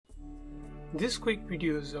This quick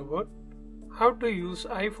video is about how to use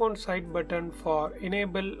iPhone side button for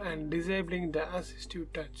enable and disabling the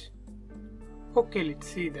assistive touch. Okay, let's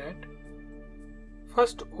see that.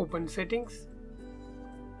 First open settings,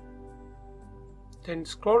 then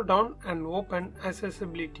scroll down and open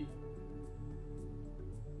accessibility.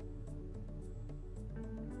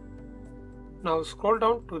 Now scroll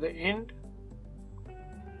down to the end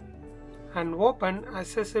and open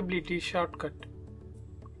accessibility shortcut.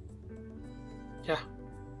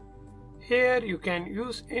 Here you can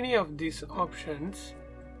use any of these options.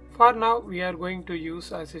 For now we are going to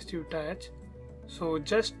use assistive touch, so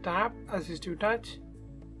just tap assistive touch.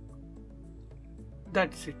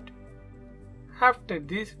 That's it. After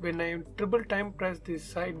this, when I triple time press this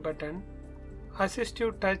side button,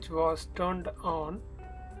 assistive touch was turned on,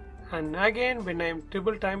 and again when I am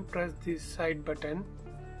triple time press this side button,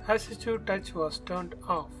 assistive touch was turned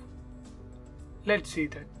off. Let's see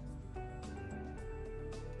that.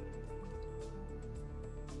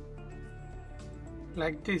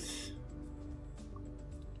 Like this.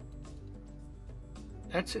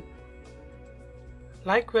 That's it.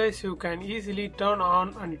 Likewise, you can easily turn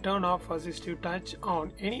on and turn off assistive touch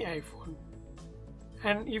on any iPhone.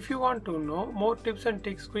 And if you want to know more tips and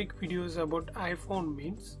tricks quick videos about iPhone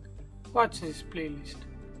means, watch this playlist.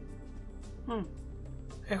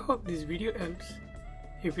 I hope this video helps.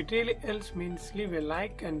 If it really helps means leave a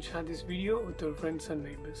like and share this video with your friends and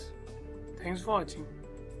neighbors. Thanks for watching.